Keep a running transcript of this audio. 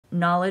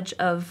knowledge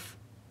of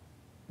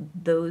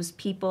those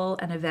people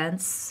and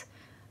events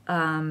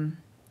that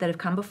have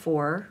come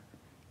before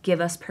give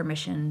us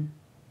permission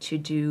to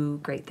do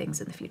great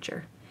things in the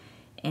future.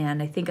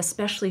 And I think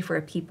especially for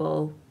a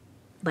people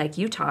like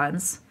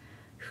Utahns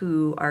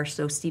who are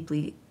so steeped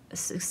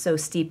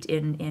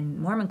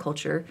in Mormon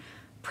culture,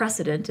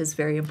 precedent is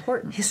very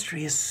important.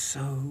 History is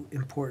so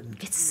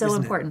important. It's so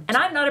important. And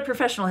I'm not a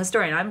professional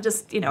historian. I'm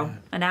just,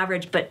 an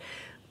average, but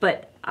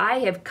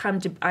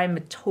I'm a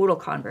total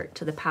convert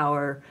to the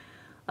power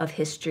of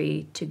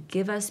history to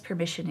give us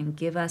permission and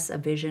give us a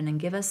vision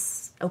and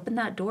open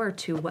that door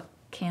to what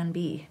can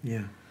be.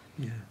 Yeah,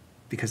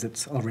 because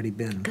it's already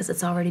been. Because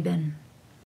it's already been.